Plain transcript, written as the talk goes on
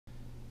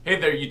Hey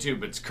there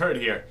YouTube, it's Kurt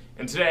here,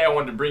 and today I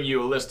wanted to bring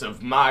you a list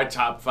of my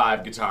top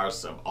 5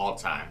 guitarists of all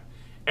time.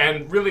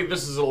 And really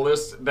this is a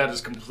list that is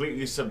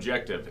completely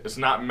subjective. It's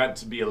not meant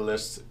to be a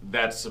list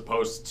that's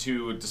supposed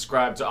to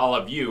describe to all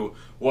of you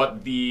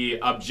what the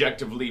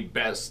objectively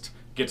best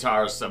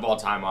guitarists of all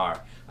time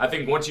are. I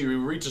think once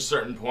you reach a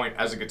certain point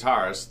as a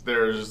guitarist,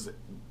 there's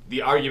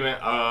the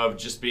argument of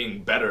just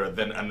being better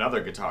than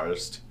another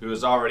guitarist who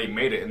has already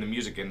made it in the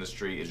music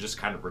industry is just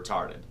kind of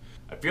retarded.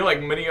 I feel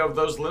like many of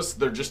those lists,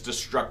 they're just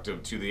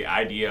destructive to the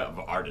idea of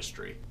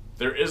artistry.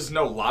 There is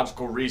no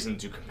logical reason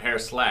to compare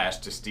Slash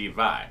to Steve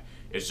Vai.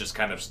 It's just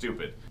kind of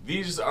stupid.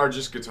 These are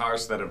just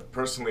guitarists that have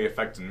personally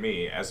affected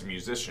me as a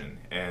musician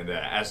and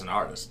as an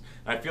artist.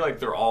 And I feel like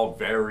they're all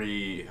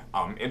very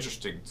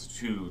interesting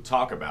to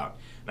talk about.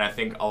 And I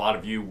think a lot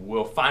of you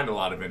will find a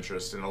lot of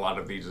interest in a lot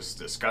of these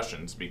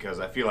discussions because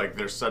I feel like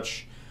there's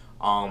such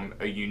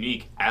a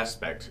unique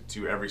aspect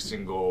to every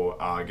single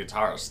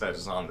guitarist that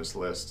is on this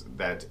list,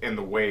 that in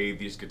the way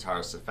these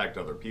guitarists affect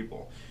other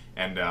people.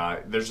 And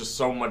there's just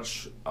so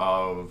much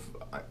of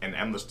an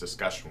endless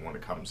discussion when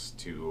it comes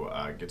to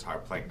guitar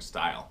playing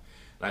style.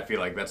 And I feel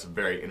like that's a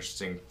very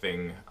interesting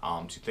thing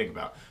to think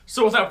about.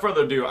 So without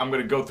further ado, I'm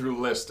going to go through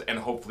the list and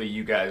hopefully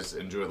you guys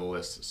enjoy the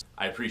list.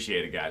 I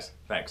appreciate it, guys.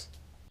 Thanks.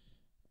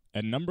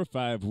 At number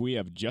 5, we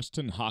have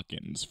Justin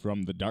Hawkins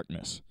from The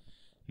Darkness.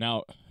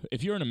 Now,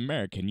 if you're an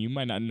American, you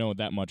might not know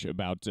that much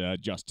about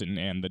Justin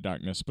and The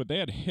Darkness, but they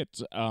had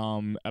hit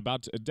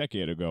about a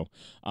decade ago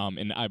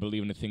in I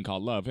Believe in a Thing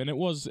Called Love, and it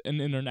was an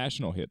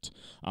international hit.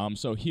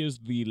 So he is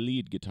the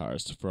lead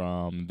guitarist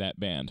from that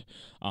band.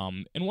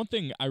 And one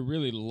thing I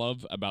really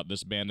love about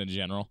this band in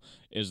general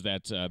is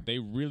that they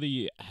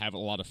really have a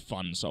lot of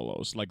fun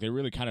solos. Like, they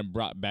really kind of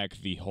brought back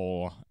the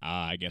whole,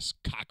 I guess,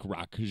 cock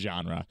rock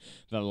genre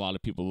that a lot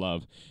of people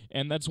love.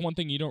 And that's one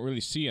thing you don't really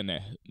see in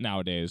it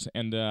nowadays.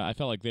 And I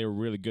felt like they were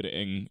really good at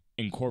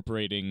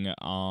incorporating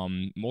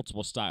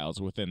multiple styles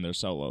within their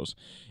solos.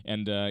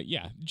 And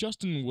yeah,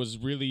 Justin was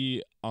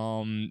really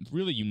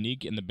really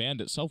unique, and the band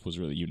itself was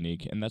really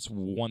unique, and that's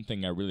one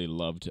thing I really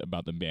loved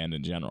about the band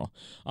in general.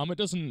 It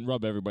doesn't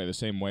rub everybody the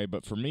same way,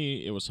 but for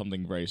me it was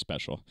something very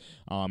special.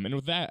 And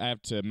with that, I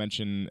have to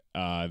mention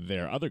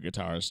their other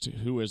guitarist,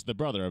 who is the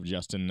brother of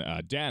Justin,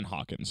 Dan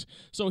Hawkins.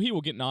 So he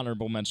will get an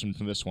honorable mention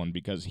for this one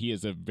because he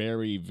is a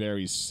very,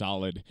 very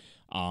solid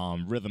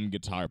rhythm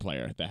guitar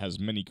player that has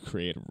many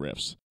creative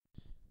riffs.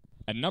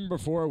 At number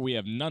 4, we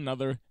have none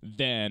other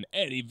than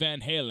Eddie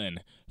Van Halen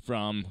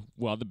from,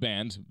 well, the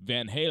band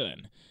Van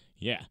Halen.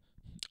 Yeah.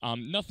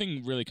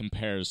 Nothing really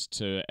compares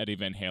to Eddie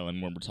Van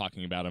Halen when we're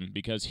talking about him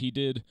because he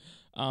did,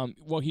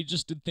 well, he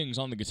just did things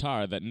on the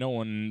guitar that no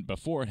one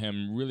before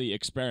him really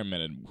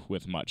experimented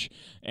with much.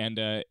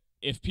 And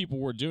if people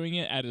were doing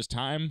it at his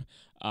time,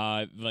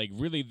 like,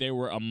 really, they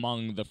were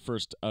among the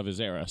first of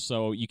his era.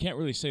 So you can't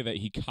really say that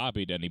he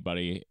copied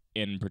anybody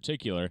in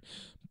particular,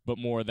 but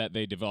more that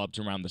they developed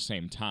around the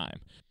same time.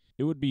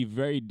 It would be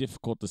very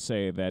difficult to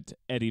say that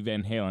Eddie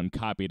Van Halen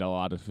copied a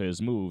lot of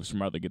his moves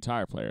from other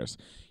guitar players.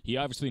 He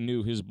obviously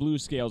knew his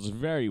blues scales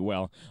very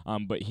well,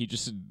 but he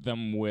just did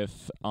them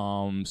with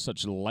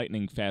such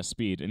lightning fast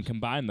speed and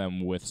combined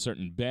them with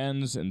certain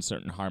bends and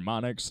certain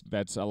harmonics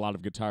that a lot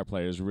of guitar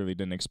players really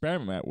didn't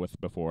experiment with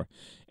before.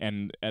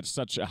 And at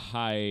such a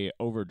high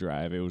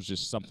overdrive, it was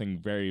just something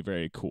very,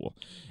 very cool.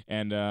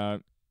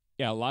 And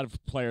yeah, a lot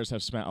of players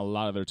have spent a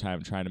lot of their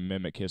time trying to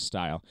mimic his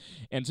style.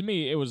 And to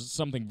me, it was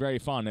something very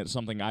fun. It's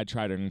something I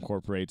try to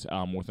incorporate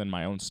within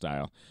my own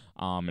style.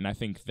 And I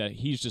think that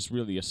he's just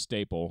really a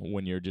staple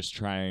when you're just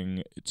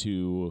trying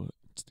to,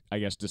 I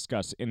guess,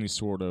 discuss any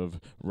sort of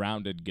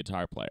rounded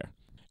guitar player.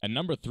 At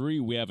number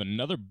 3, we have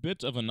another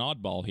bit of an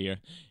oddball here,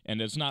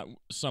 and it's not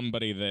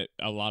somebody that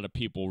a lot of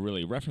people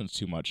really reference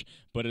too much,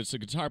 but it's a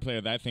guitar player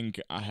that I think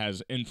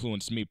has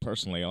influenced me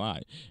personally a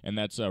lot, and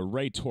that's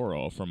Ray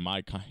Toro from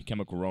My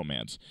Chemical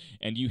Romance.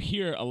 And you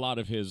hear a lot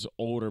of his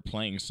older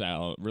playing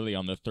style really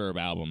on the third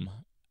album,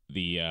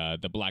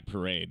 the Black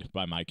Parade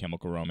by My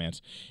Chemical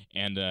Romance,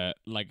 and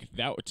like,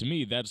 that, to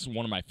me, that's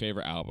one of my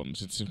favorite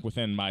albums. It's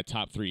within my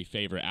top 3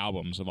 favorite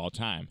albums of all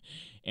time,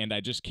 and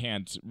I just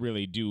can't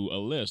really do a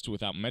list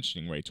without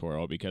mentioning Ray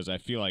Toro because I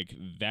feel like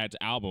that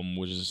album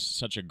was just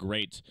such a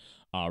great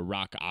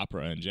rock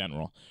opera in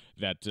general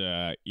that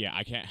yeah,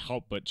 I can't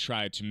help but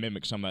try to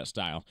mimic some of that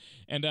style.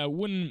 And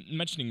when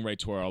mentioning Ray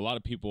Toro, a lot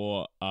of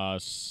people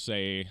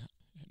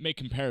make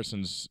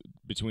comparisons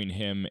between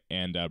him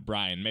and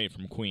Brian May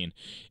from Queen,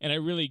 and I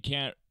really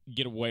can't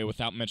get away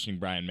without mentioning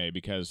Brian May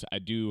because I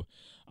do.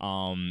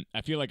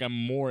 I feel like I'm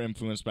more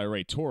influenced by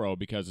Ray Toro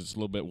because it's a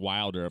little bit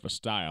wilder of a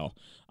style,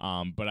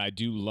 but I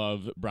do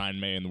love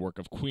Brian May and the work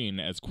of Queen,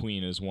 as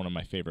Queen is one of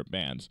my favorite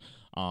bands.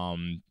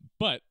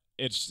 But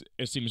it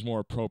seems more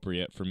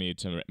appropriate for me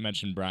to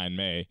mention Brian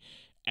May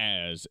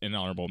as an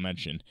honorable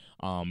mention.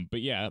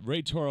 But yeah,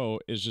 Ray Toro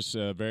is just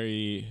a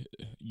very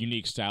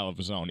unique style of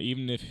his own.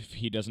 Even if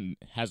he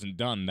hasn't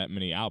done that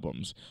many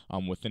albums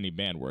with any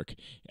band work,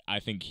 I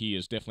think he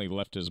has definitely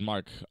left his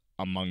mark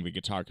among the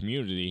guitar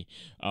community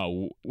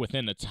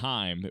within a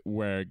time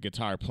where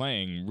guitar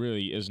playing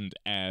really isn't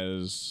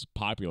as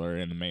popular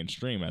in the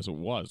mainstream as it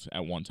was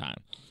at one time.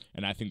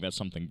 And I think that's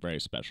something very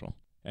special.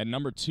 At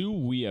number 2,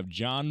 we have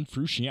John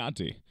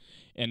Frusciante.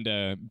 And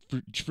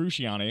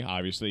Frusciante,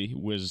 obviously,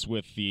 was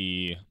with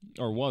the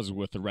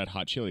Red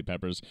Hot Chili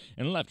Peppers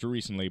and left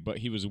recently, but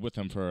he was with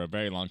them for a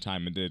very long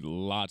time and did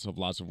lots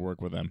of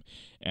work with them.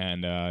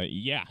 And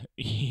yeah,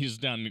 he's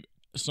done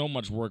so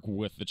much work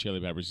with the Chili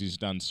Peppers. He's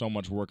done so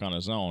much work on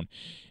his own.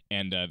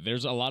 And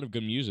there's a lot of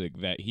good music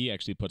that he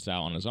actually puts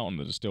out on his own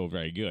that is still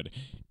very good.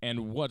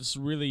 And what's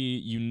really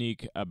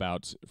unique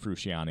about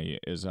Frusciante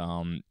is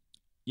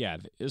yeah,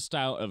 his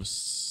style of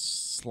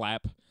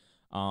slap,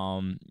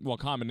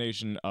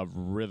 combination of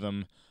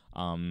rhythm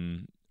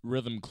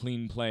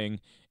clean playing,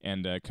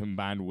 and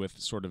combined with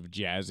sort of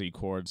jazzy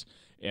chords.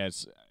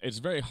 It's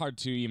very hard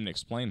to even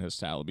explain his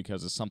style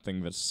because it's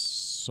something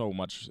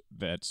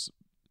that's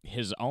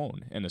his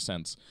own, in a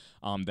sense,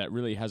 that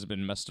really hasn't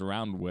been messed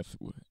around with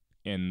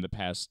in the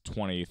past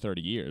 20,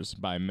 30 years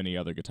by many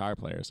other guitar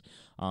players.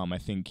 I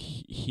think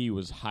he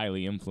was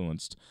highly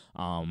influenced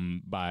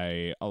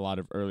by a lot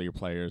of earlier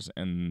players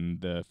in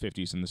the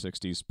 50s and the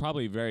 60s,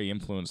 probably very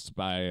influenced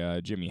by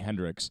Jimi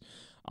Hendrix,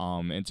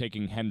 and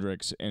taking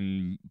Hendrix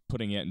and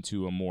putting it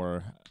into a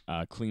more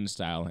clean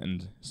style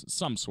in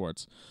some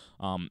sorts.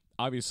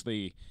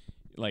 Obviously,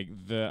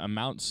 like the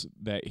amounts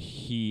that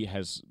he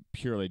has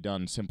purely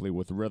done simply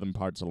with rhythm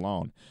parts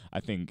alone, I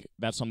think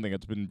that's something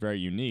that's been very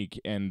unique,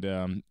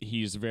 and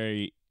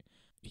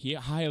he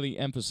highly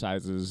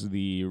emphasizes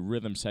the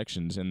rhythm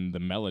sections and the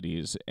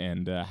melodies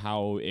and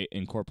how it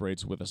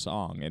incorporates with a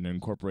song and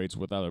incorporates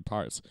with other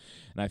parts.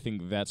 And I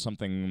think that's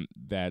something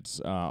that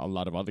a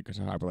lot of other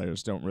guitar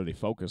players don't really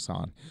focus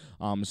on.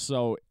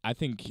 So I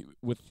think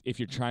if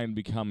you're trying to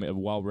become a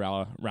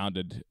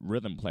well-rounded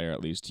rhythm player,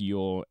 at least,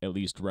 you'll at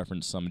least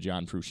reference some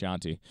John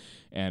Frusciante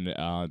and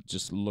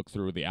just look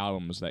through the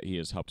albums that he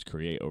has helped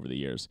create over the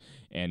years.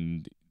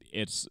 And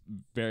it's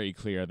very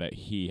clear that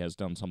he has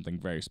done something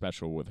very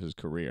special with his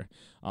career.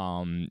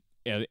 And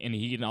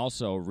he can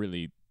also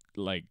really,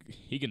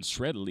 he can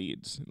shred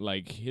leads.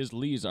 Like, his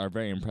leads are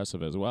very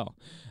impressive as well.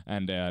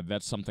 And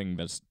that's something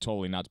that's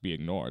totally not to be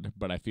ignored.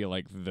 But I feel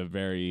like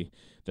the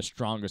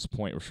strongest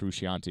point of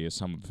Frusciante is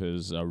some of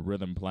his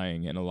rhythm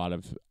playing and a lot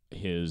of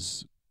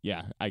his,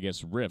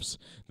 riffs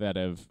that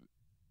have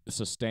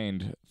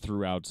sustained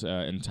throughout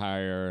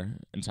entire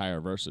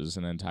verses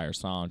and entire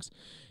songs.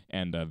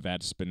 And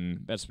that's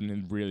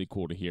been really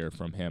cool to hear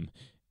from him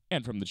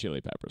and from the Chili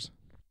Peppers.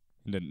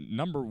 And at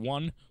number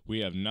 1,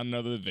 we have none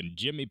other than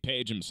Jimmy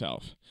Page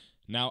himself.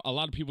 Now, a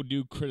lot of people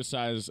do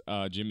criticize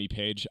Jimmy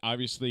Page.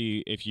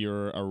 Obviously, if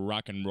you're a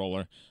rock and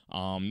roller,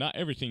 not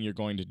everything you're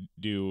going to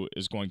do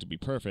is going to be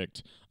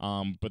perfect,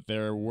 but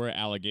there were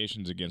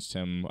allegations against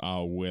him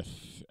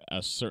with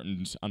a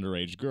certain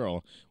underage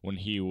girl when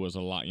he was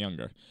a lot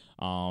younger.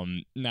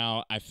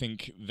 Now, I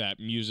think that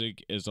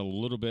music is a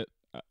little bit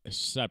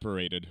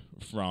separated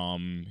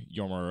from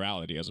your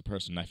morality as a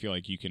person. I feel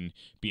like you can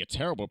be a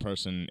terrible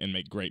person and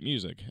make great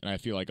music, and I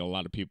feel like a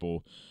lot of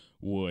people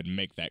would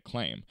make that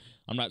claim.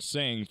 I'm not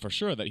saying for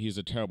sure that he's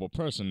a terrible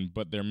person,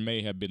 but there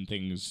may have been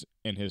things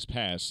in his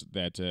past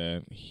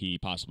that he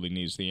possibly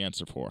needs the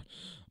answer for.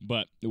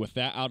 But with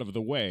that out of the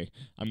way,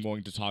 I'm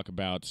going to talk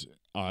about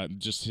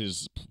just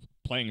his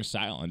playing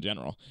style in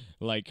general.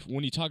 Like,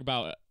 when you talk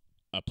about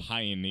a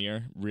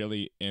pioneer,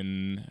 really,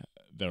 in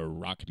the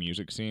rock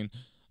music scene,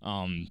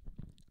 a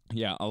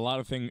lot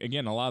of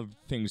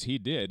things he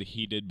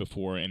did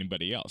before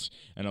anybody else,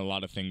 and a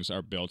lot of things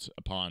are built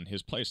upon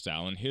his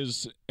playstyle and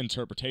his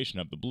interpretation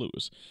of the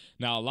blues.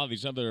 Now, a lot of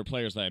these other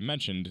players that I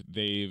mentioned,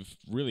 they've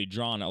really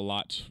drawn a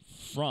lot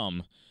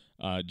from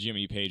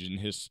Jimmy Page and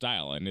his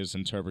style and his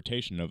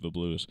interpretation of the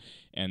blues,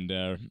 and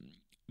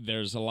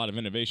there's a lot of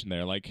innovation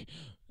there. Like,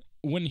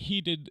 when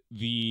he did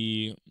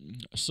the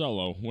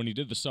solo,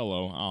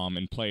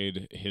 and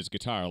played his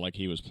guitar like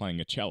he was playing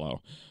a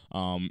cello,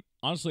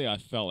 honestly, I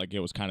felt like it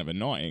was kind of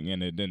annoying,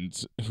 and it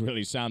didn't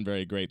really sound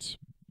very great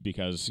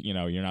because,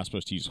 you're not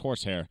supposed to use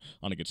horsehair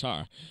on a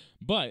guitar.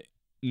 But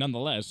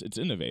nonetheless, it's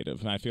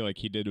innovative, and I feel like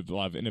he did a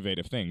lot of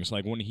innovative things.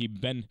 Like, when he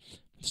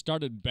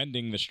started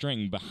bending the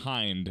string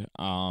behind,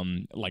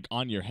 on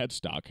your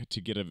headstock to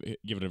give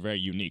it a very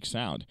unique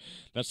sound.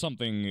 That's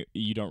something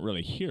you don't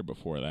really hear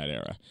before that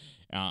era.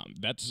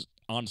 That's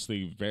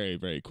honestly very,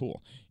 very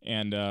cool.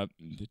 And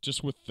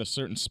just with the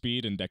certain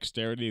speed and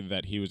dexterity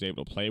that he was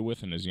able to play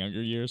with in his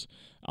younger years,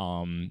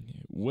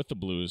 with the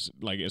blues,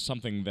 it's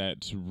something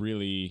that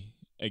really,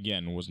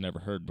 again, was never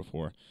heard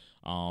before.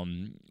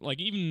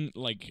 Obviously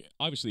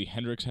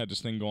Hendrix had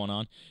this thing going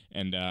on,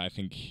 and I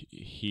think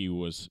he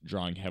was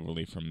drawing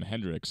heavily from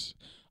Hendrix.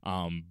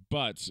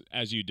 But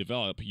as you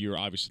develop, you're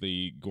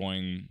obviously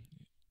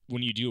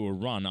when you do a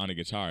run on a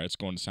guitar, it's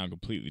going to sound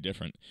completely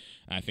different.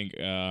 And I think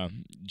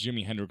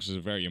Jimi Hendrix is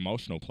a very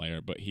emotional player,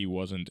 but he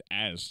wasn't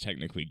as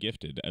technically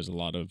gifted as a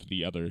lot of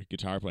the other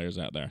guitar players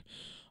out there.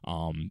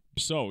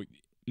 So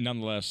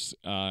nonetheless,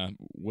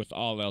 with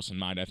all else in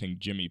mind, I think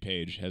Jimmy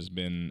Page has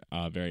been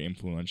very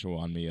influential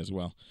on me as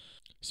well.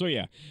 So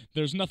yeah,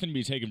 there's nothing to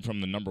be taken from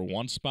the number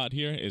one spot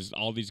here, is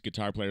all these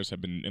guitar players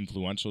have been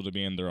influential to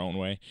me in their own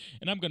way,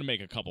 and I'm going to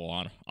make a couple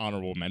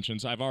honorable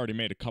mentions. I've already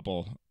made a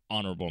couple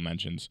honorable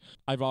mentions.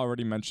 I've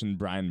already mentioned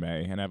Brian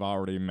May, and I've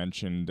already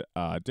mentioned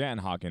Dan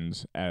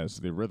Hawkins as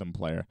the rhythm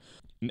player.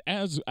 And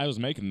as I was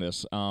making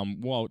this,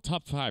 well,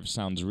 top 5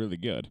 sounds really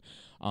good,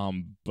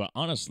 but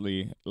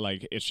honestly,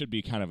 like, it should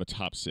be kind of a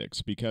top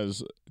 6,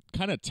 because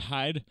kind of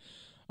tied.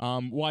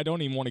 Well, I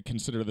don't even want to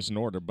consider this in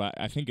order, but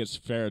I think it's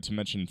fair to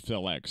mention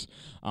Phil X.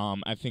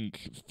 I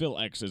think Phil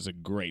X is a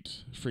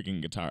great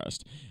freaking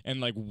guitarist, and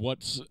like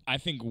what's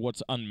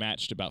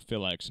unmatched about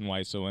Phil X and why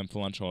he's so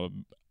influential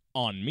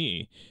on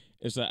me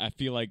is that I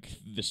feel like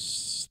the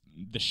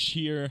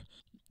sheer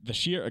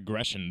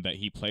aggression that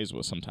he plays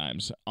with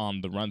sometimes on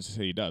the runs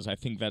that he does, I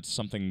think that's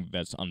something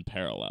that's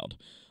unparalleled.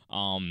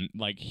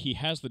 Like, he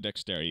has the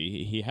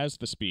dexterity, he has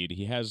the speed,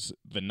 he has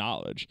the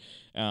knowledge,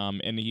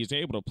 and he's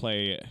able to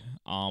play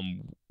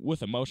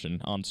with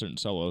emotion on certain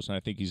solos, and I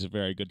think he's a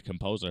very good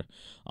composer,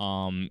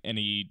 and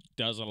he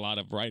does a lot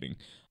of writing.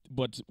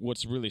 But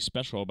what's really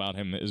special about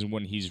him is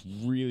when he's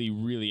really,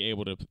 really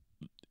able to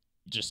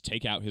just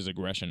take out his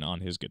aggression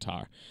on his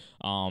guitar.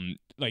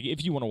 Like,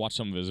 if you want to watch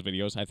some of his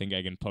videos, I think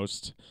I can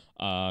post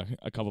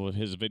a couple of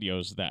his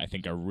videos that I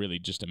think are really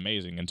just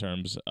amazing in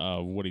terms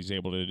of what he's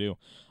able to do.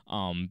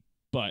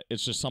 But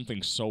it's just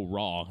something so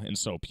raw and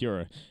so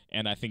pure,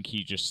 and I think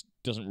he just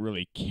doesn't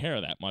really care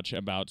that much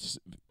about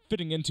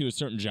fitting into a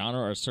certain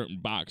genre or a certain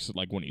box.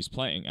 Like, when he's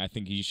playing, I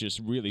think he's just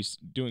really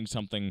doing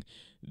something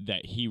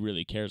that he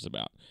really cares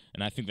about,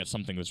 and I think that's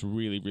something that's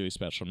really, really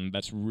special, and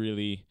that's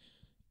really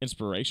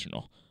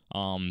inspirational.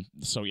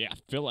 So yeah,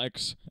 Phil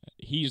X,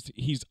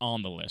 he's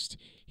on the list.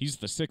 He's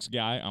the 6th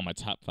guy on my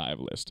top 5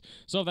 list.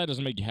 So if that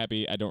doesn't make you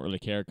happy, I don't really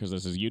care, because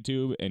this is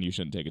YouTube and you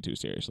shouldn't take it too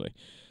seriously.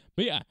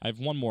 But yeah, I have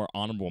one more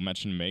honorable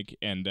mention to make,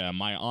 and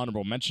my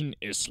honorable mention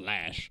is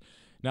Slash.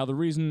 Now, the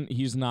reason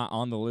he's not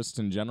on the list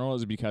in general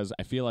is because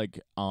I feel like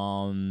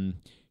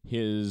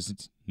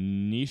his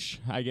niche,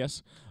 I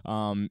guess,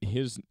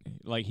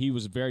 he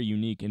was very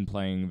unique in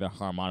playing the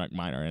harmonic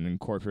minor and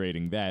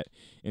incorporating that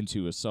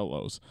into his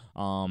solos.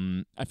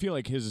 I feel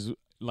like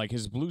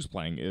his blues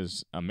playing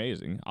is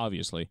amazing,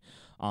 obviously,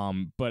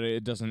 but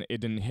it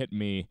didn't hit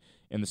me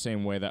in the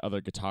same way that other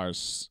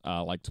guitarists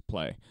like to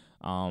play.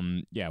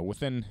 Yeah,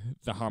 within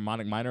the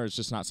harmonic minor, it's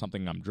just not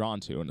something I'm drawn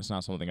to, and it's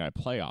not something I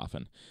play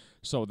often.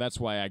 So that's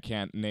why I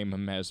can't name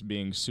him as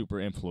being super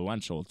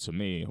influential to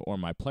me or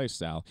my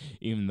playstyle,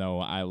 even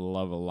though I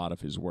love a lot of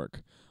his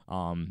work.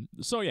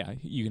 So yeah,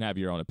 you can have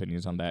your own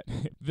opinions on that.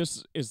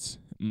 This is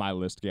my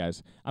list,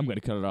 guys. I'm going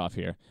to cut it off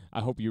here.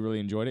 I hope you really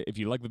enjoyed it. If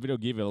you like the video,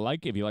 give it a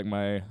like. If you like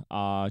my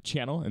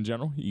channel in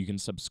general, you can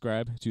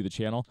subscribe to the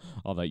channel,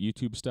 all that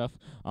YouTube stuff.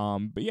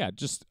 But yeah,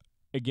 just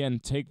again,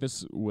 take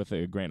this with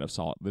a grain of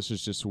salt. This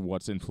is just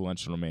what's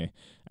influential to me,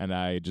 and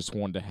I just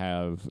wanted to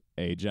have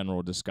a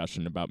general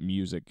discussion about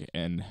music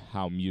and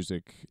how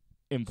music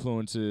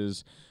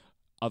influences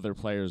other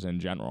players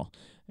in general.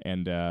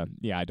 And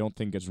yeah, I don't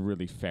think it's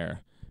really fair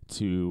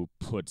to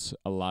put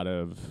a lot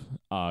of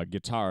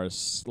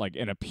guitarists like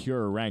in a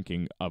pure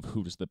ranking of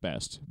who's the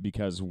best,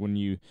 because when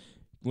you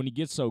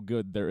get so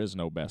good, there is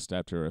no best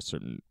after a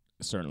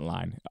certain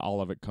line.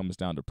 All of it comes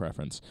down to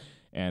preference,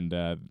 and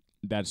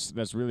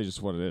that's really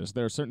just what it is.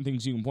 There are certain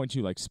things you can point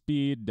to, like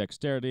speed,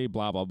 dexterity,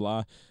 blah blah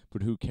blah,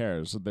 but who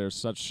cares? There's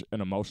such an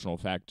emotional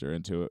factor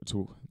into it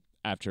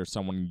after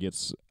someone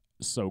gets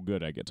so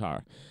good at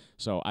guitar.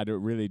 So I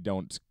really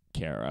don't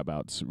care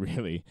about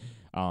really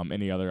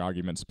any other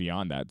arguments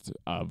beyond that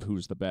of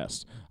who's the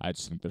best. I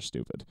just think they're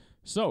stupid.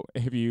 So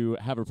if you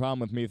have a problem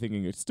with me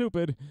thinking it's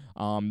stupid,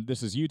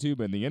 this is YouTube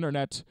and the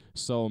internet,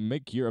 so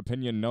make your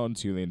opinion known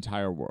to the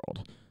entire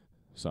world.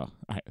 So, all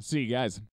right, see you guys.